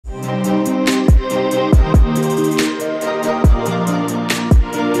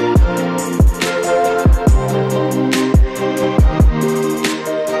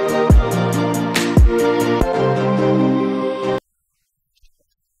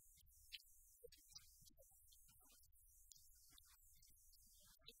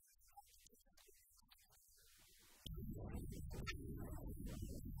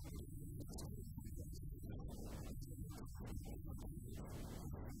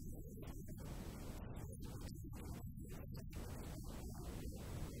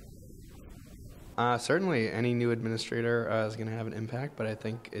Certainly, any new administrator is going to have an impact, but I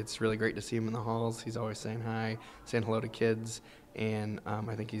think it's really great to see him in the halls. He's always saying hi, saying hello to kids, and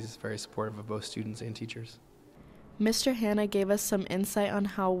I think he's very supportive of both students and teachers. Mr. Hanna gave us some insight on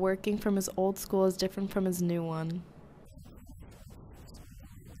how working from his old school is different from his new one.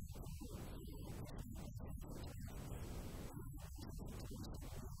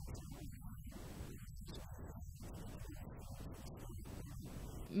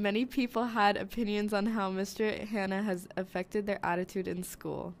 Many people had opinions on how Mr. Hanna has affected their attitude in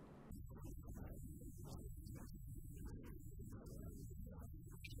school.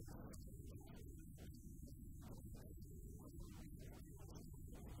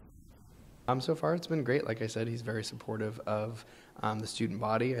 So far, it's been great. Like I said, he's very supportive of the student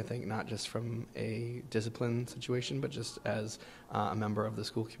body. I think not just from a discipline situation, but just as a member of the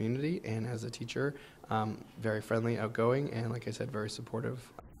school community and as a teacher. Very friendly, outgoing, and like I said, very supportive.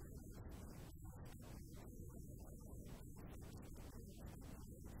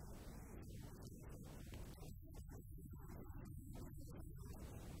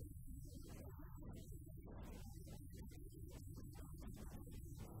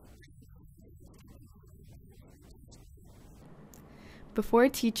 Before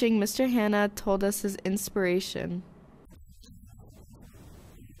teaching, Mr. Hanna told us his inspiration.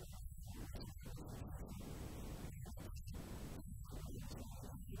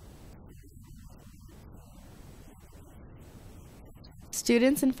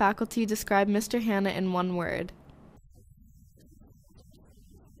 Students and faculty describe Mr. Hanna in one word.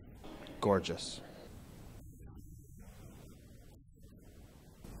 Gorgeous.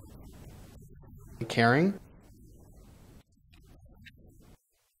 Caring.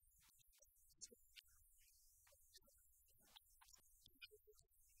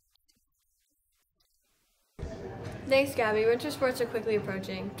 Thanks, Gabby. Winter sports are quickly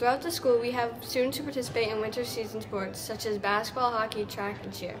approaching. Throughout the school, we have students who participate in winter season sports such as basketball, hockey, track,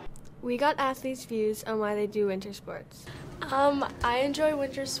 and cheer. We got athletes' views on why they do winter sports. I enjoy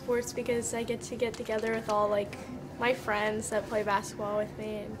winter sports because I get together with all my friends that play basketball with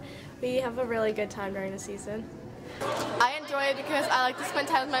me, and we have a really good time during the season. I enjoy it because I like to spend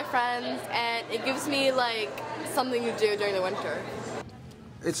time with my friends, and it gives me something to do during the winter.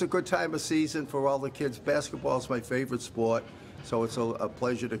 It's a good time of season for all the kids. Basketball is my favorite sport, so it's a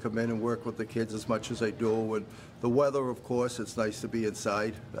pleasure to come in and work with the kids as much as I do. And the weather, of course, it's nice to be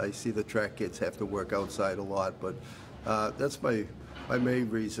inside. I see the track kids have to work outside a lot, but that's my main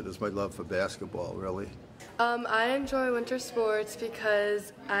reason is my love for basketball, really. I enjoy winter sports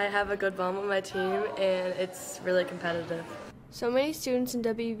because I have a good bond with my team, and it's really competitive. So many students in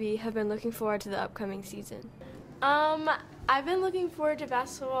WB have been looking forward to the upcoming season. I've been looking forward to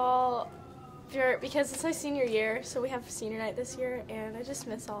basketball because it's my senior year, so we have senior night this year, and I just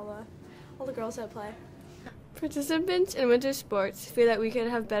miss all the girls that play. Participants in winter sports feel that we could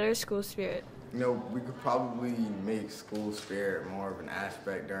have better school spirit. You know, we could probably make school spirit more of an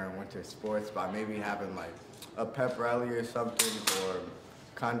aspect during winter sports by maybe having a pep rally or something, or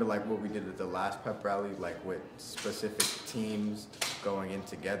kind of like what we did at the last pep rally, with specific teams going in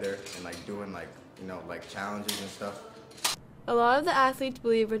together and doing challenges and stuff. A lot of the athletes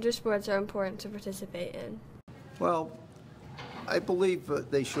believe winter sports are important to participate in. Well, I believe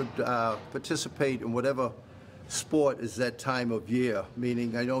they should participate in whatever sport is that time of year,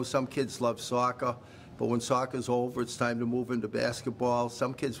 meaning I know some kids love soccer, but when soccer's over, it's time to move into basketball.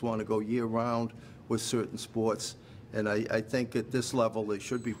 Some kids want to go year-round with certain sports, and I think at this level they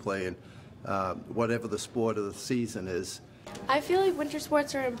should be playing whatever the sport of the season is. I feel like winter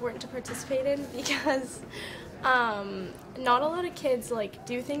sports are important to participate in because not a lot of kids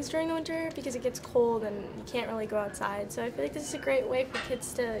do things during the winter because it gets cold and you can't really go outside. So I feel like this is a great way for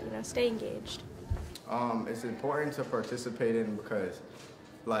kids to stay engaged. It's important to participate in because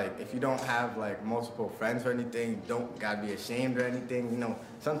if you don't have multiple friends or anything, you don't gotta be ashamed or anything.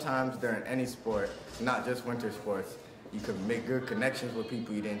 Sometimes during any sport, not just winter sports, you can make good connections with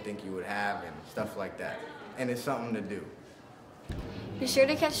people you didn't think you would have and stuff like that. And it's something to do. Be sure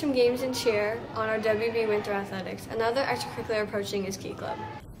to catch some games and cheer on our WB Winter Athletics. Another extracurricular approaching is Key Club.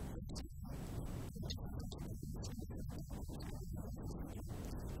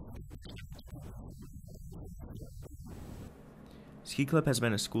 Ski Club has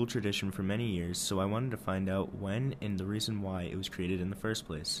been a school tradition for many years, so I wanted to find out when and the reason why it was created in the first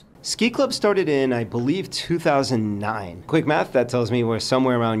place. Ski Club started in, I believe, 2009. Quick math, that tells me we're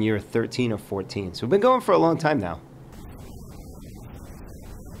somewhere around year 13 or 14. So we've been going for a long time now.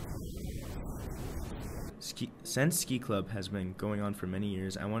 Since Ski Club has been going on for many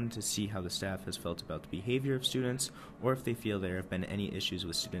years, I wanted to see how the staff has felt about the behavior of students, or if they feel there have been any issues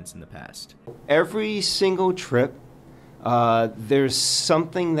with students in the past. Every single trip, there's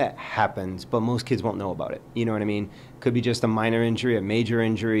something that happens, but most kids won't know about it. You know what I mean? Could be just a minor injury, a major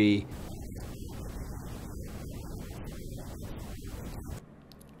injury.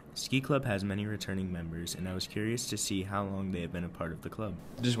 Ski Club has many returning members, and I was curious to see how long they have been a part of the club.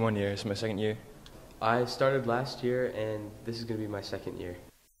 Just 1 year. It's my second year. I started last year, and this is going to be my second year.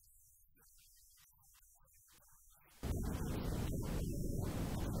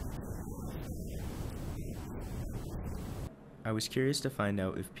 I was curious to find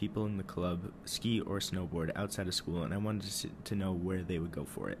out if people in the club ski or snowboard outside of school, and I wanted to know where they would go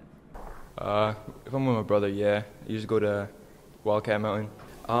for it. If I'm with my brother, yeah. I usually go to Wildcat Mountain.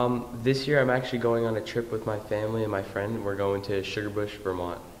 This year I'm actually going on a trip with my family and my friend. We're going to Sugarbush,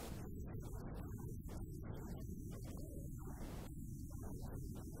 Vermont.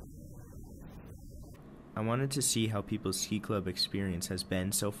 I wanted to see how people's ski club experience has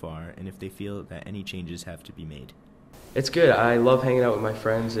been so far, and if they feel that any changes have to be made. It's good. I love hanging out with my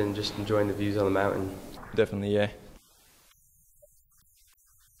friends and just enjoying the views on the mountain. Definitely, yeah.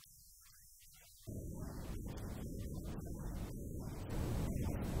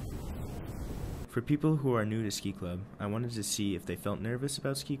 For people who are new to Ski Club, I wanted to see if they felt nervous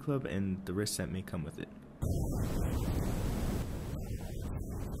about Ski Club and the risks that may come with it.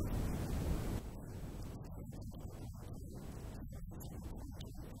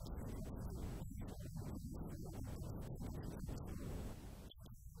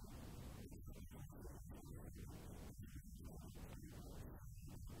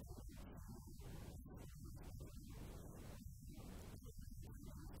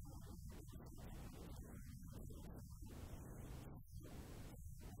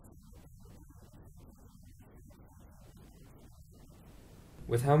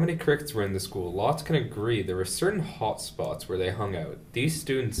 With how many crickets were in the school, lots can agree there were certain hot spots where they hung out. These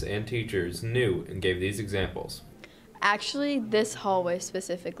students and teachers knew and gave these examples. Actually, this hallway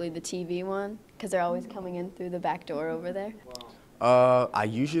specifically, the TV one, because they're always coming in through the back door over there. I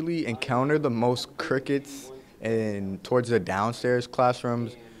usually encounter the most crickets towards the downstairs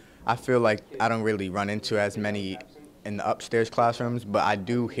classrooms. I feel like I don't really run into as many in the upstairs classrooms, but I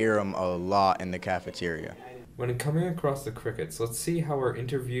do hear them a lot in the cafeteria. When coming across the crickets, let's see how our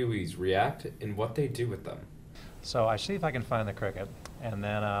interviewees react and what they do with them. So I see if I can find the cricket, and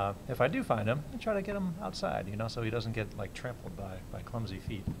then if I do find him, I try to get him outside, you know, so he doesn't get like trampled by clumsy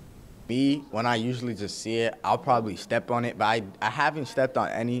feet. Me, when I usually just see it, I'll probably step on it, but I haven't stepped on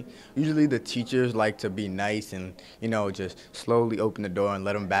any. Usually the teachers like to be nice and, you know, just slowly open the door and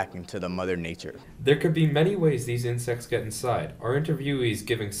let them back into the mother nature. There could be many ways these insects get inside. Our interviewees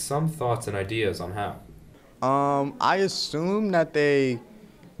giving some thoughts and ideas on how. I assume that they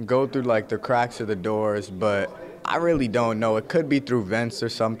go through like the cracks of the doors, but I really don't know. It could be through vents or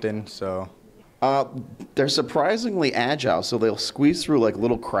something, so. They're surprisingly agile, so they'll squeeze through like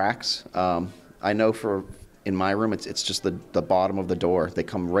little cracks. I know in my room, it's just the bottom of the door. They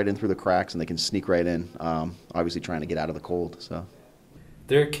come right in through the cracks and they can sneak right in, obviously trying to get out of the cold, so.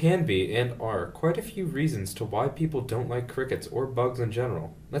 There can be, and are, quite a few reasons to why people don't like crickets or bugs in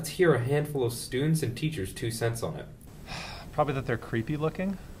general. Let's hear a handful of students and teachers' 2 cents on it. Probably that they're creepy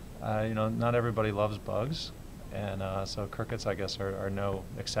looking. You know, not everybody loves bugs, and so crickets, I guess, are no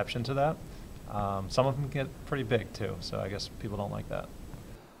exception to that. Some of them get pretty big, too, so I guess people don't like that.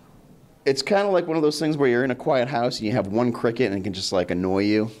 It's kind of like one of those things where you're in a quiet house and you have one cricket and it can just like annoy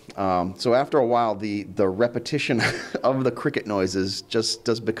you. So after a while, the repetition of the cricket noises just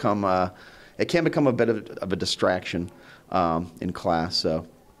does become, it can become a bit of a distraction in class. So.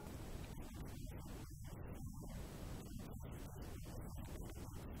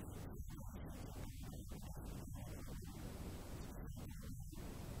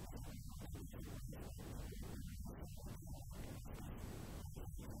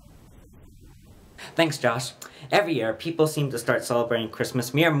 Thanks, Josh. Every year, people seem to start celebrating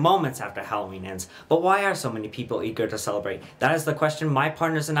Christmas mere moments after Halloween ends. But why are so many people eager to celebrate? That is the question my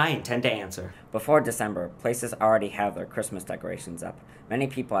partners and I intend to answer. Before December, places already have their Christmas decorations up. Many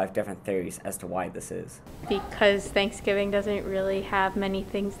people have different theories as to why this is. Because Thanksgiving doesn't really have many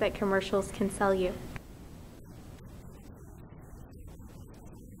things that commercials can sell you.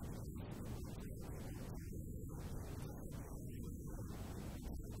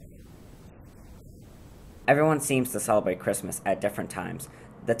 Everyone seems to celebrate Christmas at different times.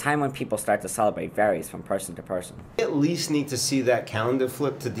 The time when people start to celebrate varies from person to person. We at least need to see that calendar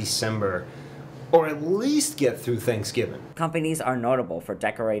flip to December or at least get through Thanksgiving. Companies are notable for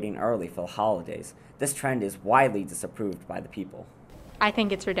decorating early for the holidays. This trend is widely disapproved by the people. I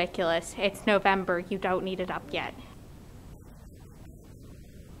think it's ridiculous. It's November. You don't need it up yet.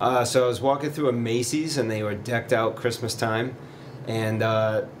 So I was walking through a Macy's and they were decked out Christmas time, and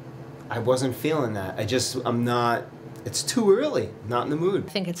I wasn't feeling that. I'm not, it's too early, not in the mood. I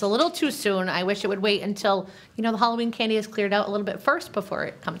think it's a little too soon. I wish it would wait until, the Halloween candy is cleared out a little bit first before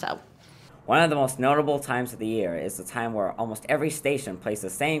it comes out. One of the most notable times of the year is the time where almost every station plays the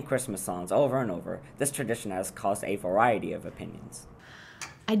same Christmas songs over and over. This tradition has caused a variety of opinions.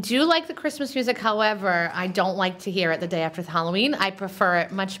 I do like the Christmas music, however, I don't like to hear it the day after Halloween. I prefer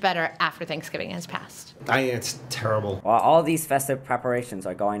it much better after Thanksgiving has passed. It's terrible. While all these festive preparations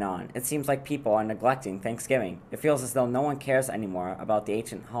are going on, it seems like people are neglecting Thanksgiving. It feels as though no one cares anymore about the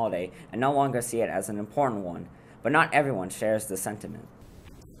ancient holiday and no longer see it as an important one. But not everyone shares this sentiment.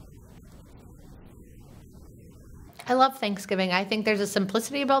 I love Thanksgiving. I think there's a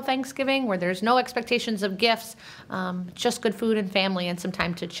simplicity about Thanksgiving where there's no expectations of gifts, just good food and family and some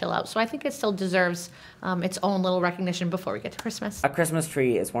time to chill out. So I think it still deserves its own little recognition before we get to Christmas. A Christmas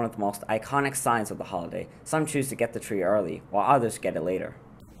tree is one of the most iconic signs of the holiday. Some choose to get the tree early, while others get it later.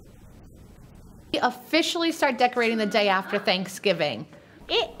 We officially start decorating the day after Thanksgiving.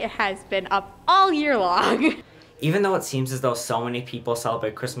 It has been up all year long. Even though it seems as though so many people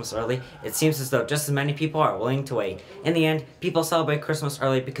celebrate Christmas early, it seems as though just as many people are willing to wait. In the end, people celebrate Christmas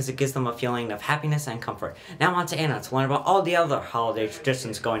early because it gives them a feeling of happiness and comfort. Now on to Anna to learn about all the other holiday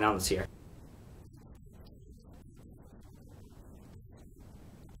traditions going on this year.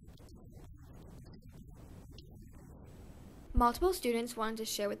 Multiple students wanted to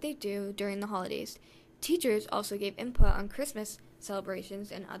share what they do during the holidays. Teachers also gave input on Christmas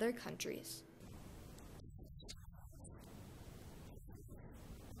celebrations in other countries.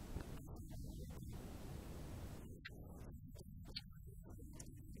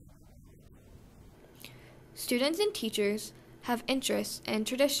 Students and teachers have interests and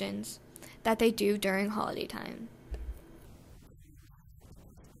traditions that they do during holiday time.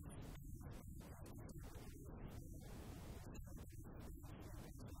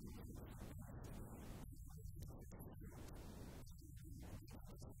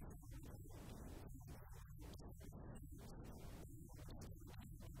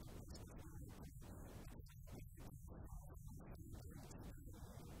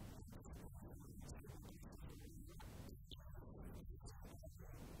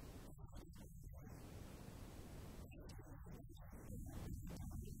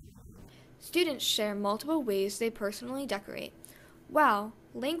 Students share multiple ways they personally decorate, while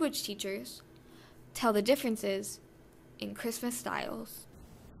language teachers tell the differences in Christmas styles.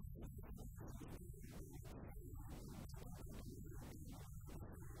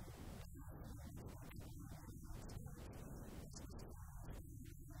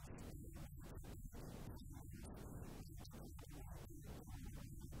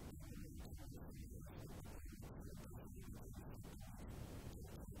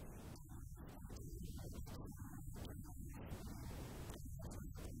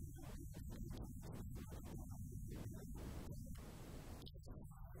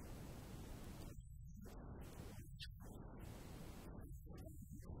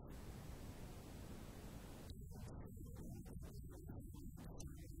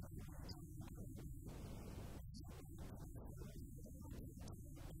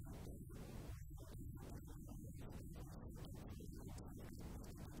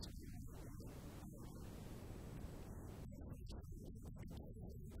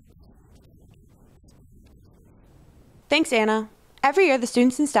 Thanks, Anna. Every year, the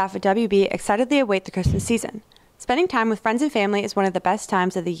students and staff at WB excitedly await the Christmas season. Spending time with friends and family is one of the best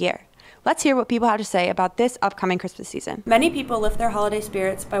times of the year. Let's hear what people have to say about this upcoming Christmas season. Many people lift their holiday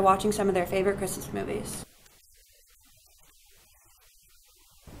spirits by watching some of their favorite Christmas movies.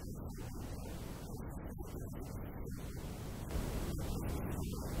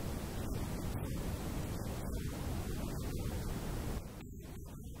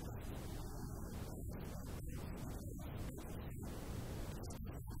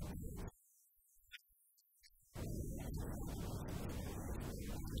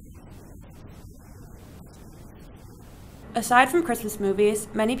 Aside from Christmas movies,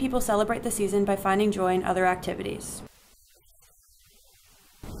 many people celebrate the season by finding joy in other activities.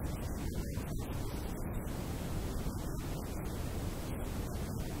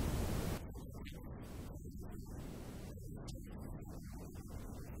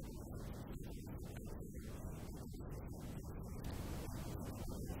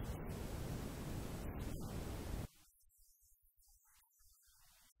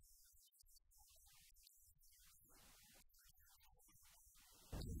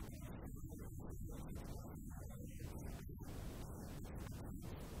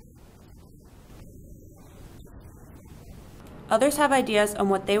 Others have ideas on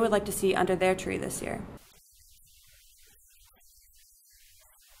what they would like to see under their tree this year.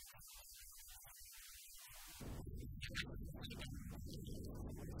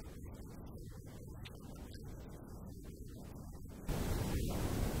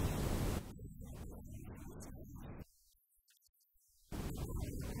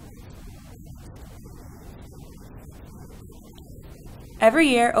 Every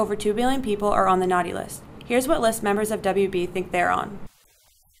year, over 2 billion people are on the naughty list. Here's what list members of WB think they're on.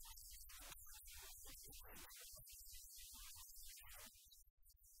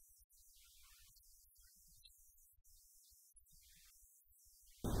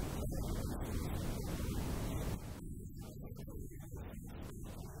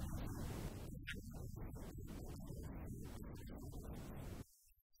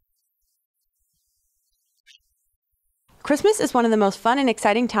 Christmas is one of the most fun and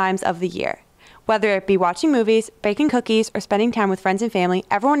exciting times of the year. Whether it be watching movies, baking cookies, or spending time with friends and family,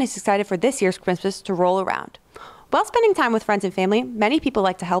 everyone is excited for this year's Christmas to roll around. While spending time with friends and family, many people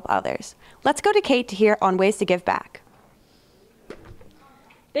like to help others. Let's go to Kate to hear on ways to give back.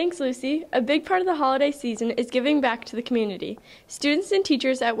 Thanks, Lucy. A big part of the holiday season is giving back to the community. Students and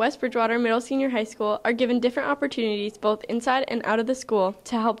teachers at West Bridgewater Middle Senior High School are given different opportunities both inside and out of the school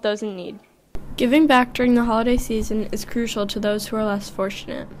to help those in need. Giving back during the holiday season is crucial to those who are less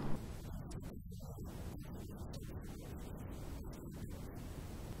fortunate.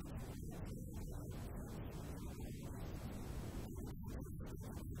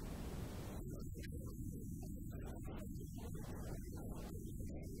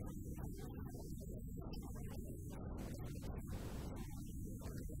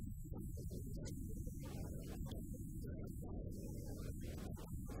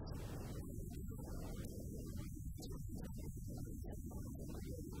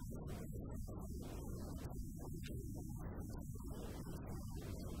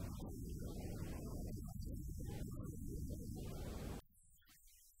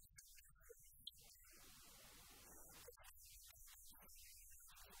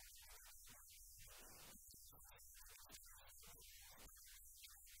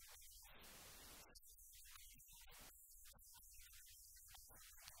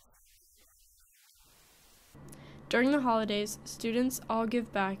 During the holidays, students all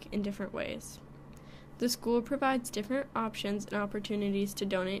give back in different ways. The school provides different options and opportunities to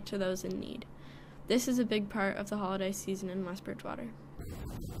donate to those in need. This is a big part of the holiday season in West Bridgewater.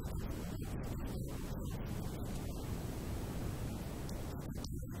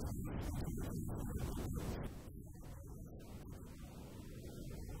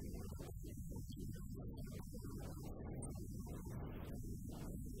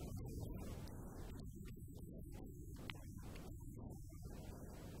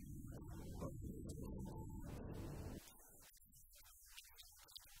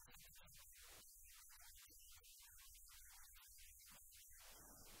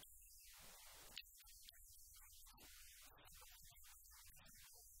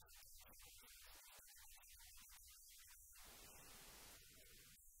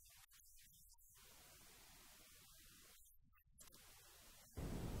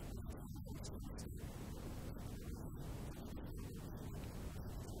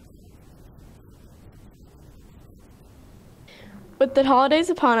 With the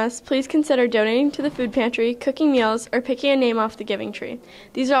holidays upon us, please consider donating to the food pantry, cooking meals, or picking a name off the giving tree.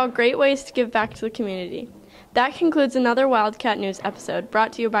 These are all great ways to give back to the community. That concludes another Wildcat News episode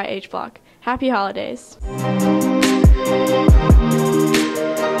brought to you by H Block. Happy holidays.